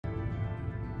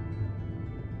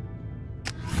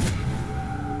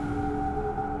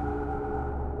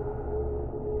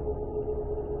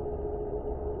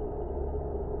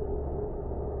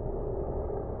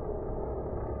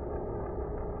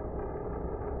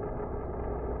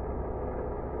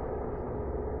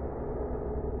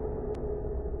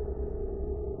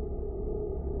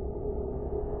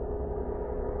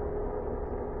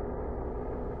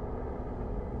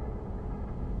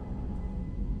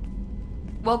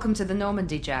Welcome to the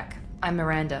Normandy, Jack. I'm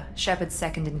Miranda, Shepard's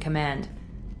second in command.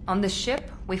 On this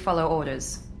ship, we follow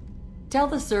orders. Tell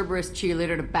the Cerberus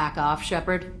cheerleader to back off,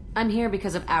 Shepard. I'm here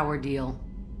because of our deal.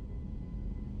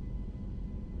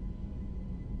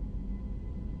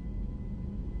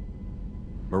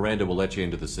 Miranda will let you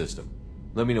into the system.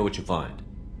 Let me know what you find.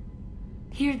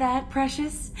 Hear that,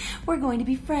 Precious? We're going to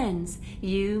be friends.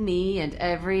 You, me, and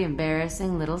every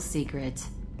embarrassing little secret.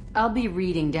 I'll be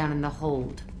reading down in the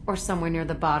hold, or somewhere near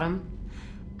the bottom.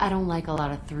 I don't like a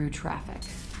lot of through traffic.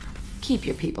 Keep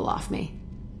your people off me.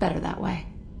 Better that way.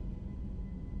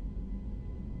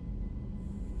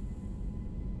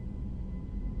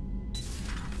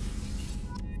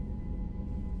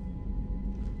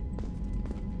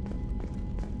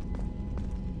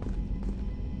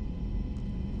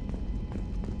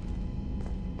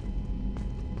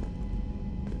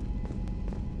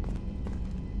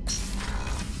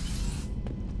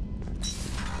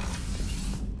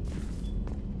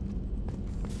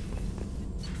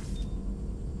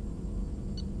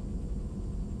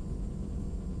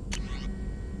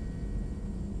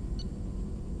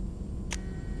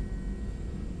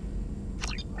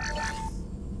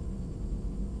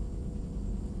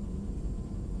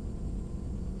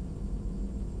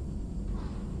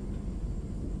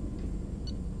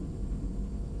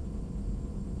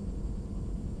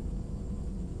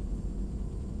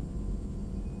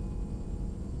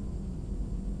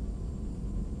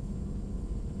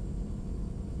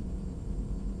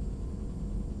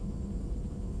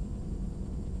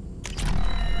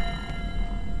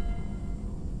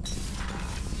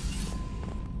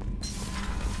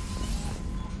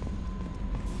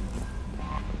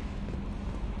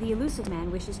 The elusive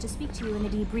man wishes to speak to you in the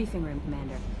debriefing room,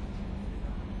 Commander.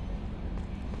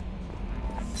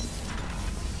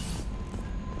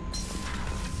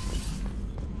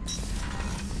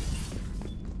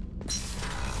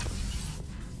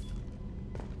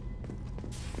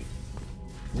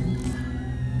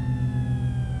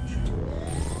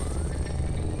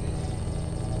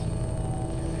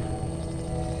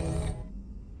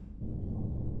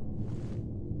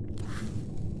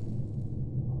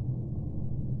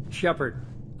 Shepard,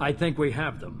 I think we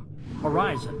have them.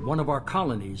 Horizon, one of our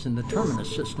colonies in the Terminus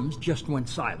systems, just went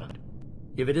silent.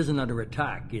 If it isn't under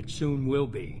attack, it soon will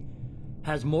be.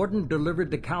 Has Mordin delivered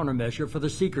the countermeasure for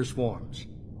the Seeker swarms?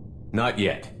 Not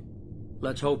yet.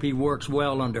 Let's hope he works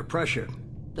well under pressure.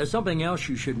 There's something else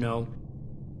you should know.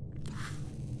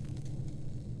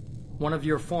 One of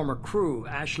your former crew,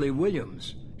 Ashley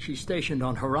Williams, she's stationed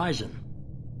on Horizon.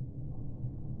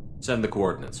 Send the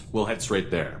coordinates. We'll head straight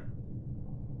there.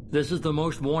 This is the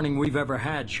most warning we've ever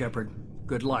had, Shepard.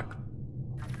 Good luck.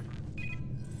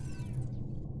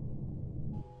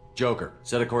 Joker,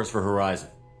 set a course for Horizon.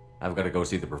 I've got to go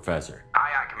see the professor. Aye,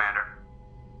 aye, Commander.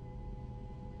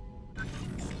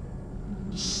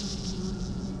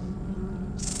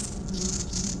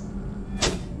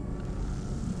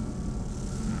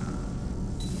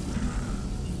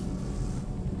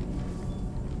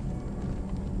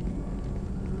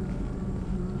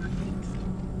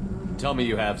 Tell me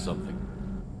you have something.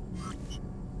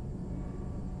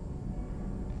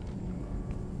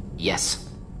 Yes.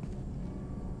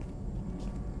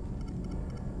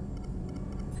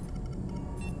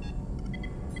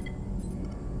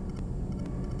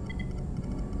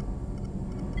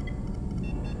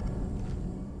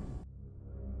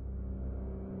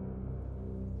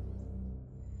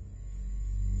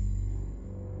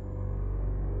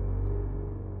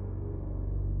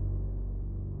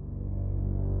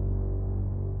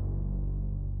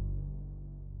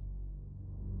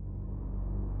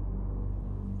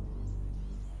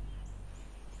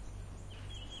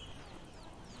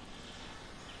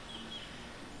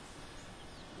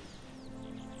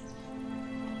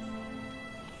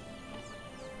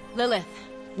 Lilith,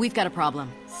 we've got a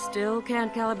problem. Still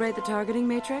can't calibrate the targeting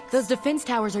matrix? Those defense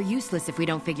towers are useless if we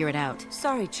don't figure it out.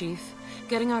 Sorry, Chief.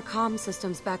 Getting our comm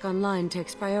systems back online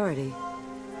takes priority.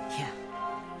 Yeah.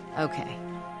 Okay.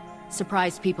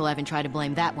 Surprised people haven't tried to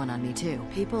blame that one on me, too.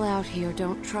 People out here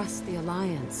don't trust the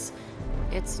Alliance.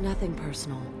 It's nothing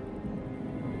personal.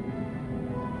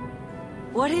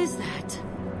 What is that?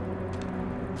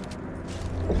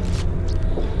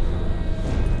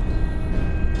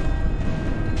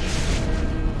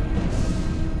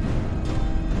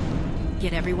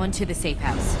 Get everyone to the safe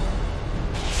house.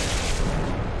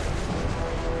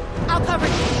 I'll cover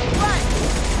you!